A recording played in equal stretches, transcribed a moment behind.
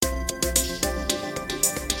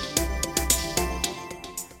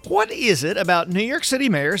What is it about New York City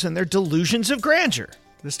mayors and their delusions of grandeur?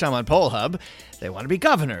 This time on Poll Hub, they want to be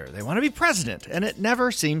governor, they want to be president, and it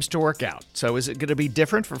never seems to work out. So is it going to be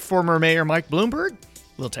different for former Mayor Mike Bloomberg?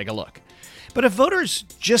 We'll take a look. But if voters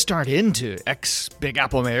just aren't into ex-Big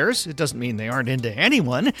Apple mayors, it doesn't mean they aren't into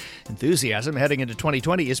anyone. Enthusiasm heading into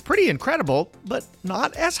 2020 is pretty incredible, but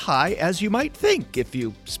not as high as you might think if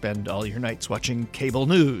you spend all your nights watching cable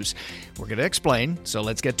news. We're going to explain, so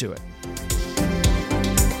let's get to it.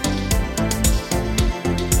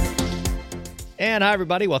 And hi,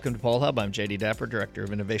 everybody. Welcome to Poll Hub. I'm J.D. Dapper, Director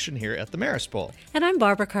of Innovation here at the Marist Poll. And I'm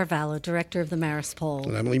Barbara Carvalho, Director of the Marist Poll.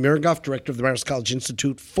 And I'm Lee Miringoff, Director of the Marist College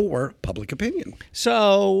Institute for Public Opinion.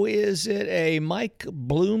 So is it a Mike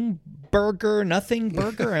Bloomberger nothing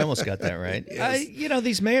burger? I almost got that right. Yes.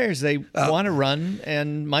 These mayors, they want to run,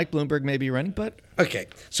 and Mike Bloomberg may be running, but... Okay.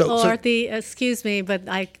 Excuse me, but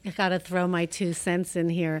I got to throw my 2 cents in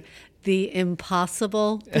here. The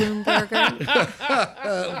impossible Bloomberger.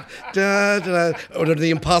 Or the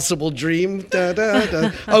impossible dream.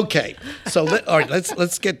 Okay, so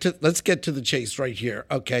let's get to the chase right here.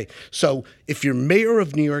 Okay, so if you're mayor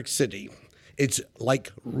of New York City, it's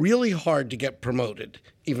like really hard to get promoted,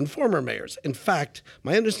 even former mayors. In fact,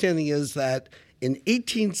 my understanding is that in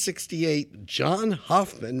 1868, John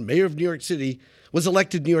Hoffman, mayor of New York City, was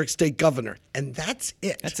elected New York State governor, and that's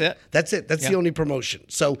it. That's it. That's the only promotion.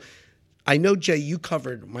 So. I know, Jay, you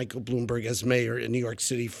covered Michael Bloomberg as mayor in New York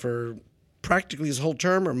City for practically his whole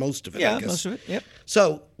term, or most of it, I guess. Most of it, yep.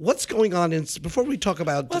 So what's going on before we talk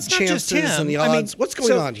about the chances and the odds, what's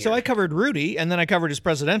going on here? So I covered Rudy, and then I covered his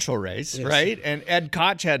presidential race, Yes. right? And Ed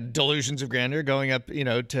Koch had delusions of grandeur going up,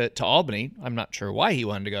 to Albany. I'm not sure why he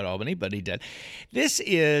wanted to go to Albany, but he did. This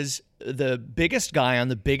is the biggest guy on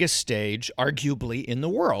the biggest stage, arguably, in the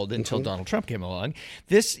world until Donald Trump came along.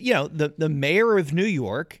 This, the mayor of New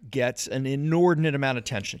York gets an inordinate amount of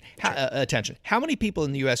attention. How many people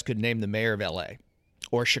in the U.S. could name the mayor of L.A.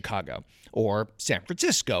 or Chicago or San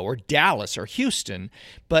Francisco or Dallas or Houston?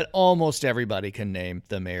 But almost everybody can name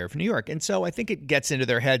the mayor of New York. And so I think it gets into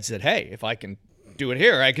their heads that, hey, if I can do it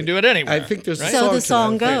here, I can do it anywhere. I think there's So the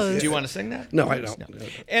song goes. Do you want to sing that? No, I don't. No.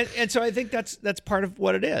 And so I think that's part of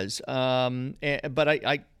what it is. But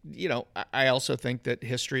I also think that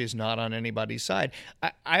history is not on anybody's side.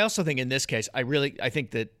 I also think in this case, I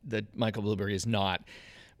think that Michael Bloomberg is not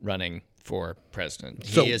running for president.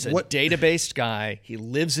 So he is a data-based guy. He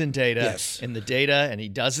lives in data, in the data, and he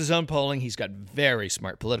does his own polling. He's got very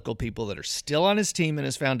smart political people that are still on his team and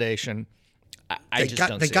his foundation.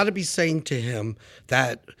 They got to be saying to him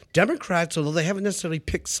that Democrats, although they haven't necessarily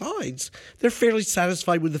picked sides, they're fairly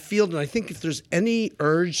satisfied with the field. And I think if there's any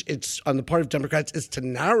urge, it's on the part of Democrats, is to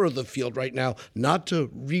narrow the field right now, not to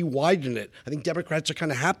re-widen it. I think Democrats are kind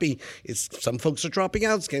of happy. Some folks are dropping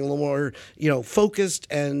out. It's getting a little more, focused,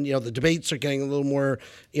 and the debates are getting a little more,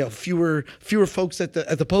 fewer folks at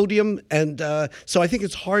the podium. And so I think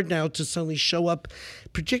it's hard now to suddenly show up,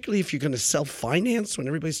 particularly if you're going to self-finance when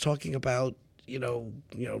everybody's talking about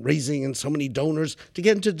raising in so many donors. To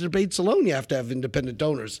get into the debates alone, you have to have independent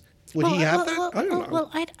donors. Would he have that? I don't know. Well,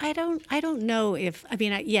 I don't know if,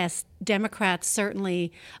 yes, Democrats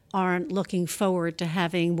certainly aren't looking forward to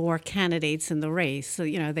having more candidates in the race. So,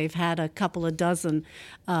 they've had a couple of dozen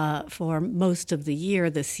for most of the year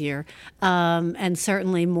this year, and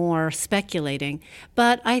certainly more speculating.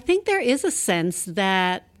 But I think there is a sense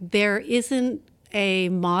that there isn't a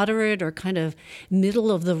moderate or kind of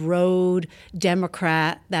middle-of-the-road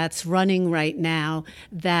Democrat that's running right now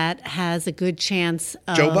that has a good chance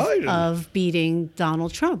of beating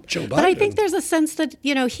Donald Trump. But I think there's a sense that,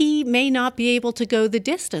 he may not be able to go the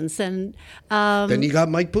distance. And then you got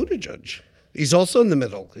Mike Buttigieg. He's also in the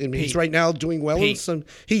middle. He's right now doing well in some...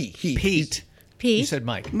 Pete. You said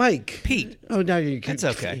Mike. Mike. Pete. Oh, now That's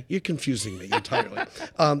okay. You're confusing me entirely.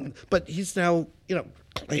 But he's now,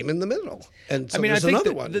 claim in the middle. And so I think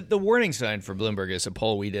another one. The warning sign for Bloomberg is a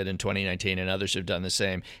poll we did in 2019, and others have done the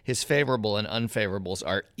same. His favorable and unfavorables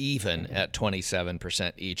are even at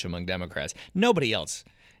 27% each among Democrats. Nobody else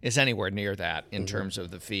is anywhere near that in terms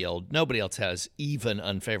of the field. Nobody else has even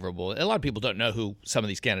unfavorable. A lot of people don't know who some of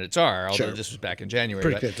these candidates are, although this was back in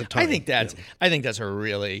January. I think that's a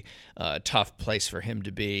really tough place for him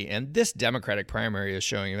to be. And this Democratic primary is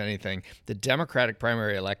showing, if anything, the Democratic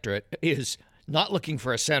primary electorate is not looking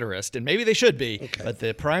for a centrist, and maybe they should be, but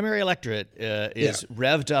the primary electorate is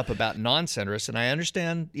revved up about non-centrists, and I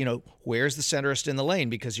understand, where's the centrist in the lane,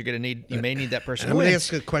 because you may need that person. I'm going to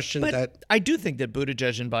ask a question that I do think that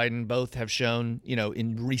Buttigieg and Biden both have shown,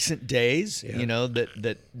 in recent days,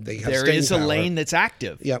 that there is a lane that's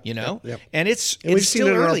active, and it's still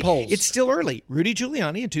early. It's still early. Rudy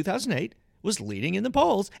Giuliani in 2008 was leading in the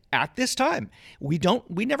polls at this time. We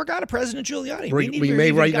never got a President Giuliani. We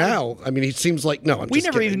may right now. I mean, he seems like, no, I'm we just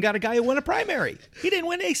never kidding. even got a guy who won a primary. He didn't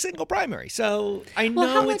win a single primary. So I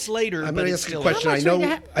know it's later. I'm but going to it's ask you a still question. How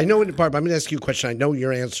I much know, Barb, I'm going to ask you a question. I know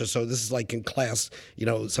your answer. So this is like in class,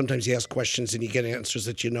 sometimes you ask questions and you get answers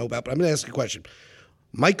that you know about. But I'm going to ask you a question.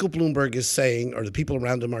 Michael Bloomberg is saying, or the people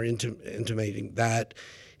around him are intimating that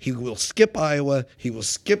he will skip Iowa, he will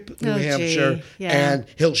skip New Hampshire, and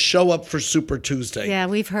he'll show up for Super Tuesday. Yeah,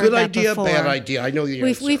 we've heard Good that idea, before. bad idea. I know the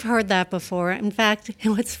answer. We've heard that before. In fact,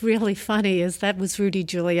 what's really funny is that was Rudy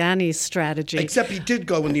Giuliani's strategy. Except he did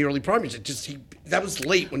go in the early primaries. That was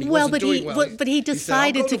late when he wasn't doing well. But he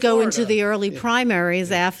decided to go into the early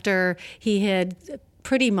primaries after he had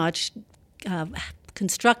pretty much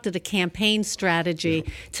constructed a campaign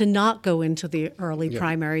strategy to not go into the early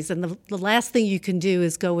primaries, and the last thing you can do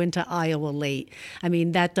is go into Iowa late. I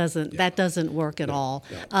mean, that doesn't work at all.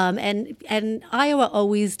 And Iowa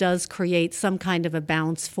always does create some kind of a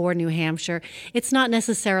bounce for New Hampshire. It's not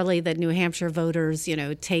necessarily that New Hampshire voters,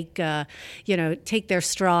 take their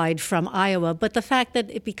stride from Iowa, but the fact that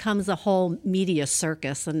it becomes a whole media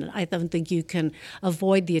circus, and I don't think you can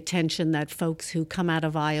avoid the attention that folks who come out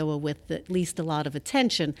of Iowa with at least a lot of attention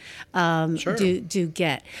do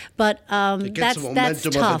get. But that's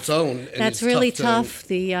tough. Of its own, that's really tough.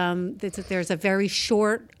 There's a very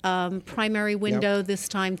short primary window this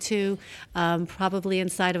time too. Probably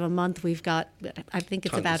inside of a month, we've got. I think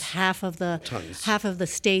it's about half of the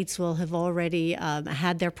states will have already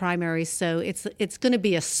had their primaries. So it's going to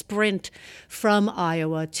be a sprint from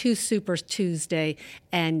Iowa to Super Tuesday,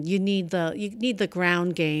 and you need the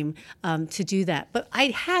ground game to do that. But I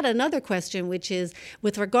had another question, which is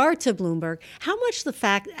with regard to Bloomberg, how much the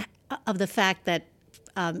fact that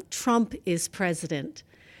Trump is president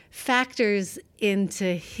factors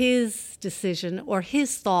into his decision or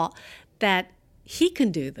his thought that he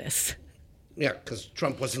can do this. Yeah, because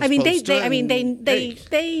Trump wasn't.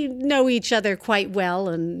 They know each other quite well,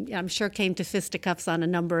 and I'm sure came to fisticuffs on a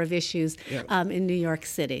number of issues in New York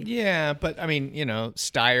City. Yeah, but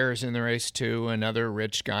Steyer's in the race too, another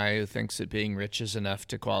rich guy who thinks that being rich is enough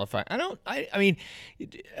to qualify. I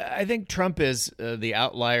think Trump is the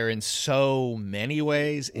outlier in so many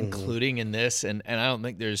ways, including in this, and I don't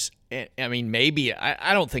think there's. Maybe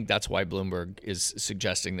I don't think that's why Bloomberg is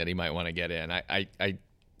suggesting that he might want to get in.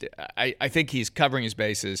 I think he's covering his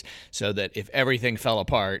bases so that if everything fell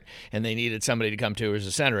apart and they needed somebody to come to as a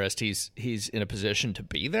centrist, he's in a position to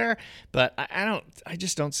be there. But I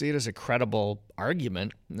just don't see it as a credible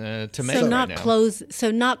argument to make right now. So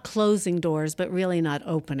not closing doors, but really not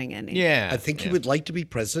opening any. Yeah, I think he would like to be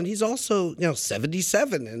president. He's also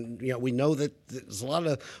 77, and we know that there's a lot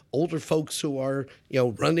of older folks who are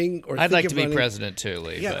running or. I'd like to be running. President too,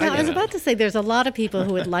 Lee. Yeah, but, I was about to say there's a lot of people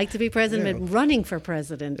who would like to be president, but running for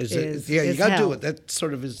president you got to do it. That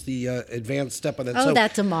sort of is the advanced step on that. Oh,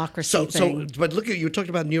 that democracy thing. But look at you talked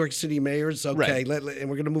about New York City mayors. Okay, right. And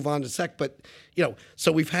we're going to move on in a sec. But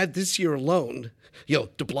so we've had this year alone.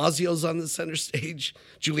 De Blasio's on the center stage.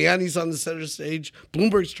 Giuliani's on the center stage.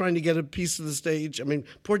 Bloomberg's trying to get a piece of the stage. I mean,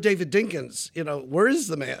 poor David Dinkins. Where is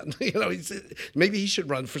the man? Maybe he should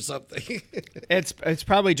run for something. It's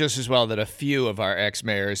probably just as well that a few of our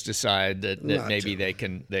ex-mayors decide that maybe they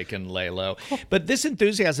can lay low. But this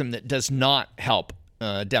enthusiasm that does not help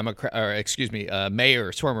former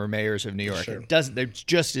mayors of New York. Sure. There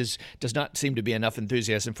does not seem to be enough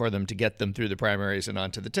enthusiasm for them to get them through the primaries and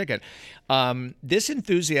onto the ticket. This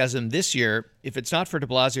enthusiasm this year, if it's not for de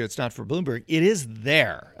Blasio, it's not for Bloomberg. It is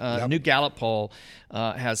there. New Gallup poll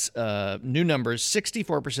has new numbers.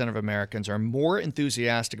 64% of Americans are more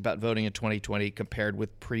enthusiastic about voting in 2020 compared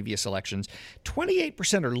with previous elections.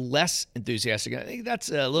 28% are less enthusiastic. I think that's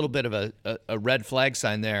a little bit of a red flag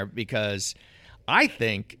sign there, because I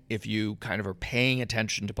think if you kind of are paying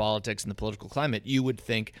attention to politics and the political climate, you would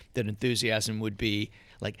think that enthusiasm would be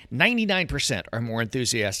like 99% are more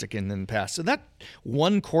enthusiastic than in the past. So that more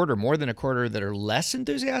than a quarter that are less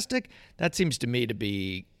enthusiastic, that seems to me to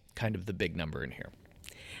be kind of the big number in here.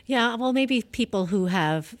 Yeah, well, maybe people who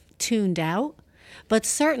have tuned out. But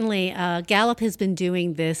certainly, Gallup has been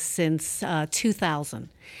doing this since 2000.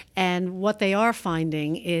 And what they are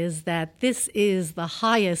finding is that this is the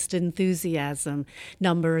highest enthusiasm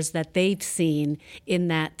numbers that they've seen in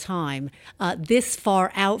that time, this far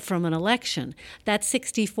out from an election. That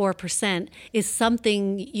 64% is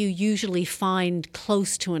something you usually find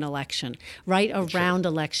close to an election, right around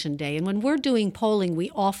Election Day. And when we're doing polling,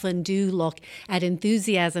 we often do look at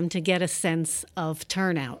enthusiasm to get a sense of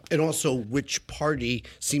turnout. And also which party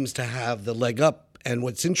seems to have the leg up And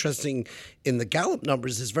what's interesting in the Gallup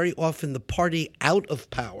numbers is very often the party out of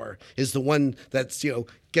power is the one that's,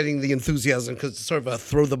 getting the enthusiasm because it's sort of a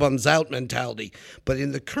throw the bums out mentality. But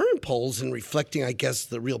in the current polls, and reflecting, I guess,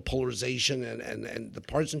 the real polarization and the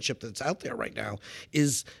partisanship that's out there right now,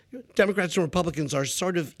 is Democrats and Republicans are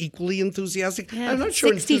sort of equally enthusiastic. Yeah, I'm not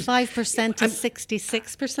sure 65% to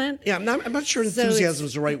 66%. Yeah, I'm not sure enthusiasm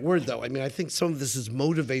is the right word, though. I mean, I think some of this is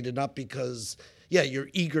motivated not because, you're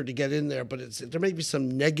eager to get in there, but there may be some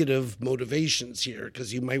negative motivations here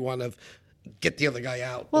because you may want to get the other guy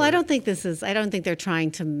out. Well, I don't think they're trying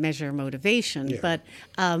to measure motivation, but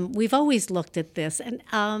we've always looked at this, and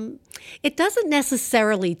it doesn't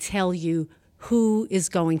necessarily tell you who is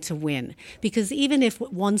going to win. Because even if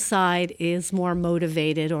one side is more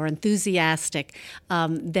motivated or enthusiastic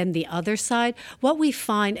than the other side, what we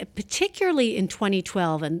find, particularly in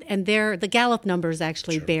 2012, and the Gallup numbers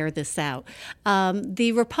actually bear this out,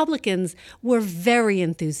 the Republicans were very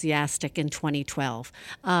enthusiastic in 2012.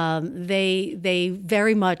 They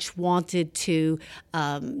very much wanted to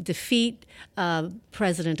defeat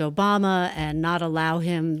President Obama and not allow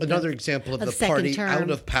him another example of the party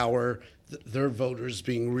out of power, their voters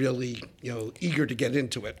being really, eager to get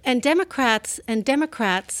into it. And Democrats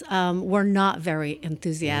were not very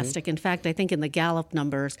enthusiastic. In fact, I think in the Gallup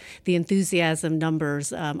numbers, the enthusiasm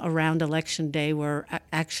numbers around Election Day were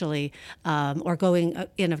actually, or going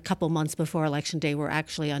in a couple months before Election Day, were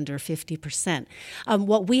actually under 50%.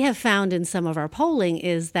 What we have found in some of our polling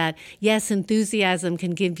is that, yes, enthusiasm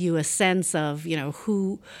can give you a sense of,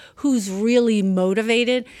 who's really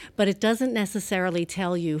motivated, but it doesn't necessarily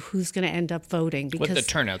tell you who's going to end up voting. Because what the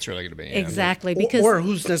turnout's really going to be. Yeah. Exactly. Because or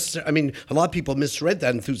who's necessary. I mean, a lot of people misread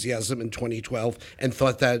that enthusiasm in 2012 and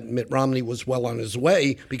thought that Mitt Romney was well on his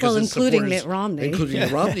way because including Mitt Romney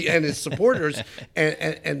and his supporters,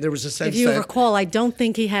 and there was a sense. If you recall, I don't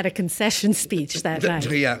think he had a concession speech that night.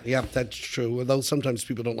 Yeah, that's true. Although sometimes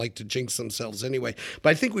people don't like to jinx themselves anyway.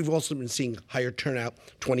 But I think we've also been seeing higher turnout.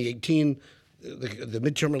 2018. The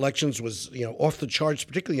midterm elections was, off the charts,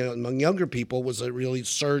 particularly among younger people, was a really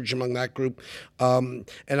surge among that group. And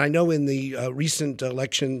I know in the recent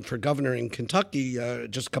election for governor in Kentucky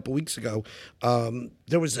just a couple weeks ago,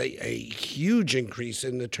 there was a huge increase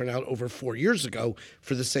in the turnout over 4 years ago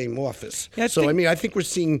for the same office. Yeah, I think we're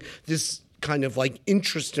seeing this kind of like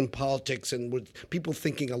interest in politics and with people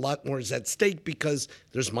thinking a lot more is at stake because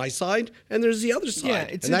there's my side and there's the other side. Yeah,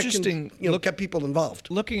 it's and interesting. That can, get people involved.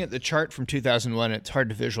 Looking at the chart from 2001, it's hard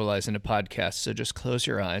to visualize in a podcast, so just close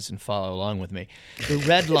your eyes and follow along with me. The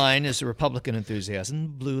red line is the Republican enthusiasm. The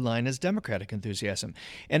blue line is Democratic enthusiasm.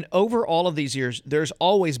 And over all of these years, there's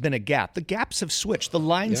always been a gap. The gaps have switched. The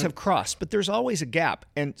lines have crossed, but there's always a gap.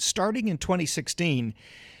 And starting in 2016,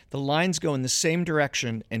 the lines go in the same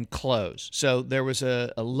direction and close. So there was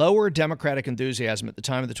a lower Democratic enthusiasm at the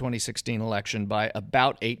time of the 2016 election by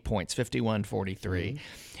about 8 points, 51-43. Mm-hmm.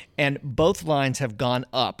 And both lines have gone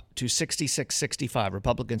up to 66-65.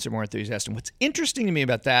 Republicans are more enthusiastic. What's interesting to me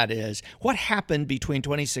about that is what happened between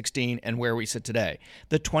 2016 and where we sit today.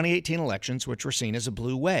 The 2018 elections, which were seen as a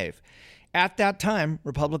blue wave. At that time,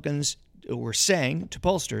 Republicans were saying to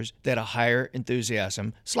pollsters that a higher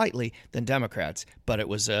enthusiasm slightly than Democrats, but it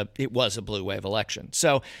was a blue wave election.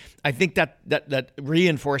 So I think that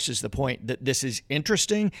reinforces the point that this is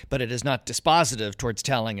interesting, but it is not dispositive towards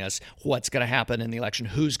telling us what's going to happen in the election,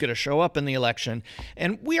 who's going to show up in the election,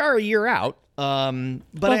 and we are a year out.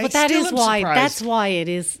 But that is why. That's why it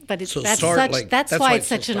is. But that's why it's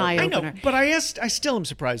such an eye opener. I know, but I still am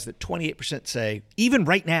surprised that 28% say even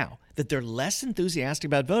right now that they're less enthusiastic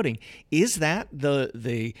about voting. Is that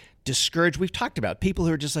the discouraged we've talked about? People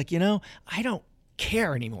who are just like, I don't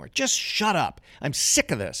care anymore. Just shut up. I'm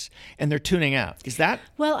sick of this. And they're tuning out. Is that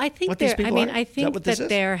I think what these people are? I think that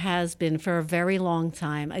there has been for a very long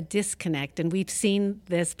time a disconnect, and we've seen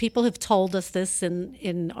this. People have told us this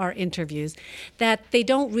in our interviews, that they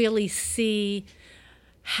don't really see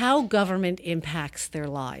how government impacts their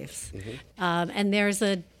lives. Mm-hmm.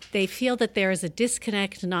 And they feel that there is a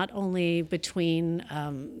disconnect not only between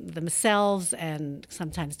themselves and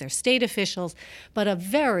sometimes their state officials, but a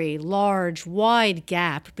very large, wide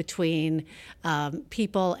gap between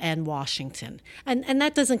people and Washington. And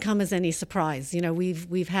that doesn't come as any surprise.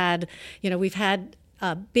 We've had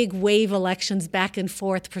big wave elections back and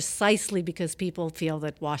forth precisely because people feel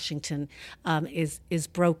that Washington is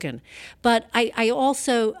broken. But I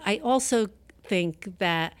also think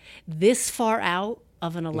that this far out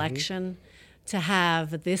of an election, to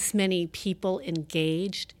have this many people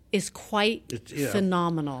engaged is quite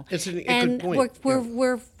phenomenal. It's a and good point.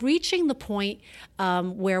 We're reaching the point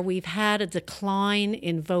where we've had a decline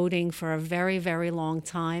in voting for a very, very long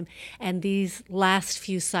time, and these last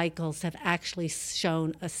few cycles have actually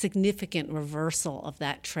shown a significant reversal of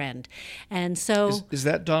that trend. And so, is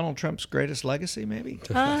that Donald Trump's greatest legacy? Maybe.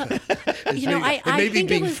 I may be think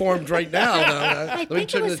being it was, formed right now. I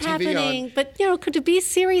think it was happening, but to be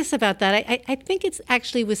serious about that, I think it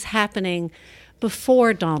actually was happening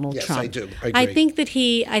before Donald Yes, Trump. I do. I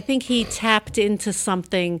agree. I think he tapped into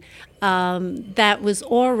something that was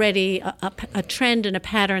already a trend and a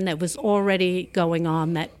pattern that was already going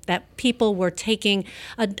on, that people were taking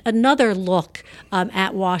another look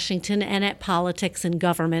at Washington and at politics and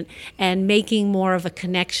government and making more of a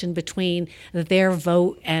connection between their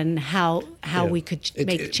vote and how we could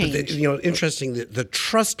make change. Interesting that the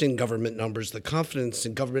trust in government numbers, the confidence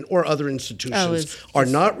in government or other institutions are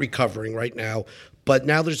not recovering right now. But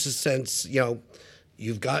now there's a sense,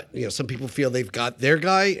 you've got, some people feel they've got their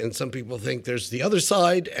guy, and some people think there's the other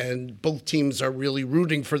side, and both teams are really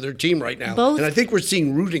rooting for their team right now. And I think we're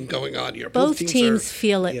seeing rooting going on here. Both teams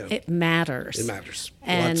feel it matters. It matters.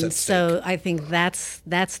 And so I think that's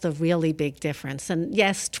the really big difference. And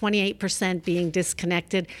yes, 28% being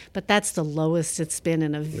disconnected, but that's the lowest it's been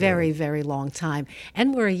in a very, very long time.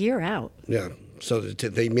 And we're a year out. Yeah. So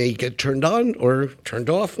that they may get turned on or turned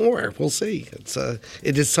off more. We'll see.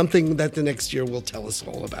 It is something that the next year will tell us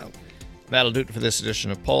all about. That'll do it for this edition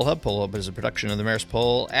of Poll Hub. Poll Hub is a production of the Marist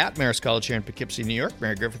Poll at Marist College here in Poughkeepsie, New York.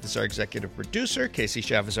 Mary Griffith is our executive producer. Casey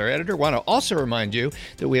Schaff is our editor. Want to also remind you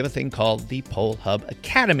that we have a thing called the Poll Hub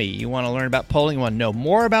Academy. You want to learn about polling, you want to know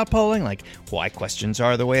more about polling, like why questions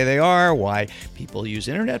are the way they are, why people use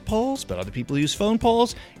internet polls, but other people use phone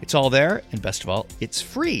polls. It's all there, and best of all, it's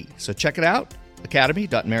free. So check it out.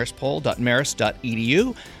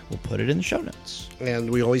 academy.maristpoll.marist.edu. We'll put it in the show notes. And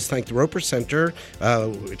we always thank the Roper Center,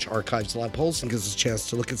 which archives a lot of polls and gives us a chance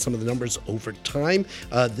to look at some of the numbers over time.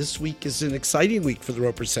 This week is an exciting week for the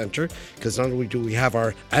Roper Center because not only do we have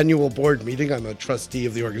our annual board meeting, I'm a trustee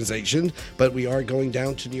of the organization, but we are going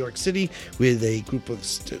down to New York City with a group of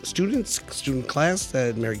student class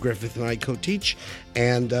that Mary Griffith and I co-teach,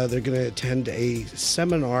 and they're going to attend a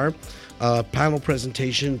seminar panel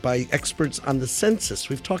presentation by experts on the census.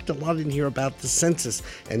 We've talked a lot in here about the census,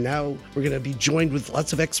 and now we're going to be joined with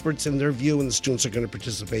lots of experts in their view, and the students are going to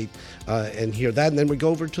participate and hear that. And then we go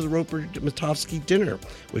over to the Roper-Matovsky dinner,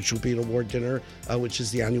 which will be an award dinner, which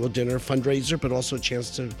is the annual dinner fundraiser, but also a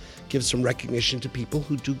chance to give some recognition to people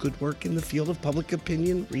who do good work in the field of public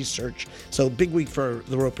opinion research. So big week for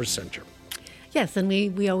the Roper Center. Yes, and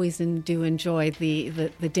we always do enjoy the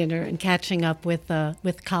dinner and catching up with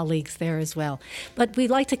colleagues there as well. But we'd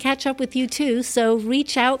like to catch up with you too, so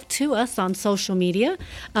reach out to us on social media.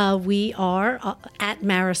 We are at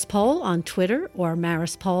Marist Poll on Twitter or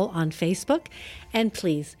Marist Poll on Facebook. And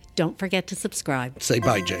please, don't forget to subscribe. Say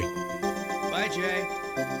bye, Jay. Bye, Jay.